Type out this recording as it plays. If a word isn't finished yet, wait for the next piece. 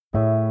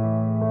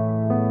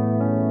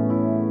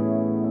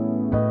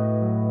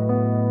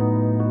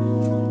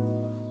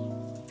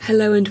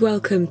Hello and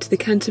welcome to the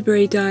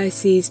Canterbury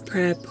Diocese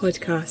Prayer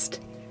Podcast.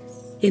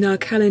 In our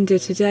calendar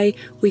today,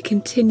 we're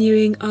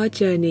continuing our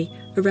journey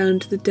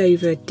around the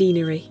Dover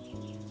Deanery.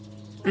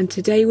 And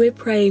today we're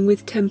praying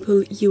with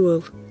Temple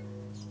Ewell,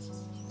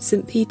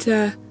 St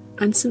Peter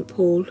and St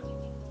Paul,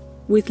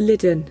 with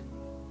Liddon,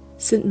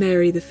 St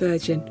Mary the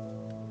Virgin.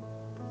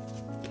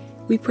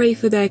 We pray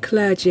for their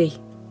clergy,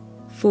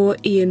 for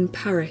Ian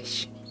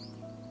Parish,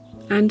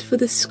 and for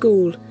the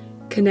school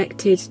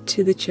connected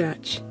to the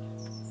church,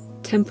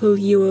 Temple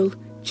Ewell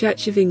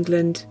Church of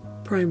England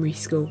Primary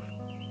School.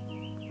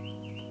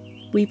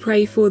 We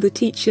pray for the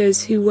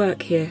teachers who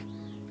work here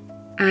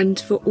and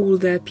for all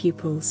their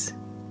pupils.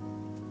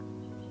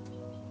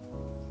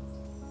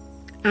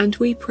 And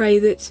we pray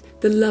that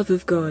the love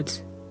of God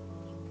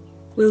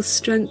will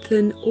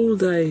strengthen all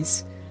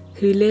those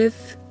who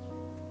live,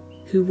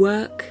 who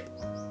work,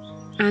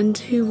 and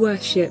who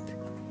worship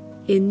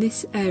in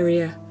this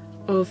area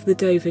of the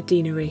Dover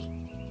Deanery.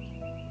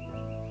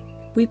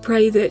 We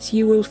pray that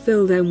you will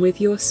fill them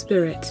with your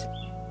Spirit,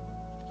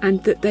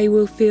 and that they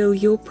will feel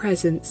your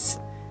presence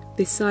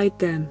beside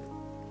them,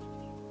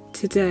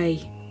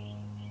 today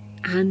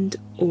and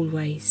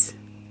always.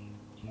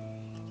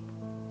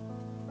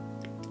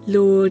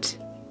 Lord,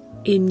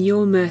 in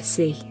your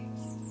mercy,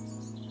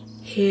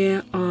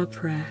 hear our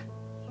prayer.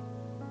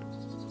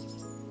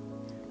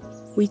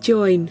 We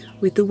join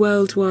with the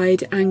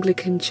Worldwide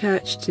Anglican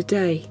Church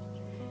today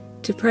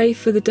to pray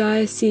for the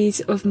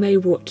Diocese of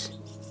Mewat,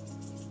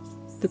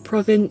 the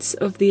province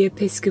of the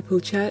Episcopal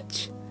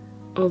Church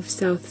of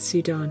South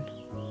Sudan.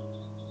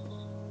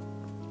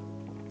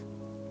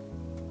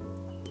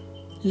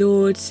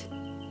 Lord,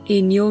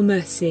 in your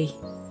mercy,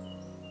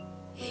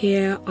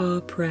 hear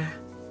our prayer.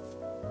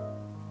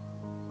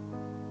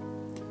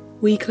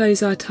 We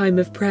close our time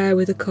of prayer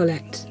with a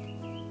collect.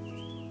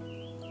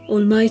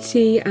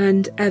 Almighty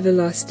and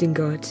everlasting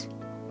God,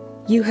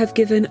 you have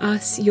given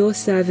us, your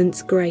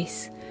servants,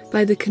 grace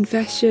by the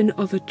confession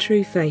of a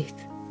true faith,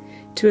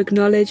 to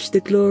acknowledge the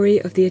glory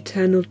of the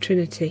eternal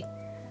Trinity,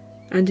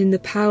 and in the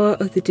power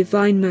of the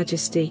divine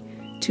majesty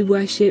to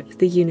worship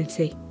the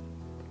unity.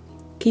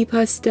 Keep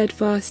us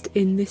steadfast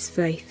in this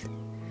faith,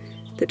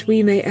 that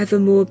we may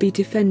evermore be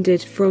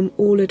defended from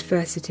all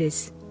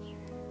adversities.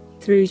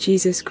 Through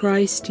Jesus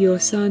Christ, your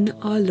Son,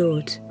 our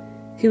Lord,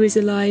 who is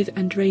alive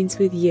and reigns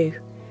with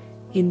you,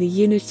 in the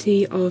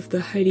unity of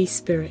the Holy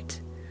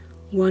Spirit,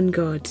 one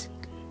God,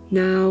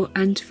 now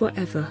and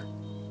forever.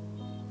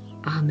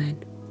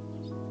 Amen.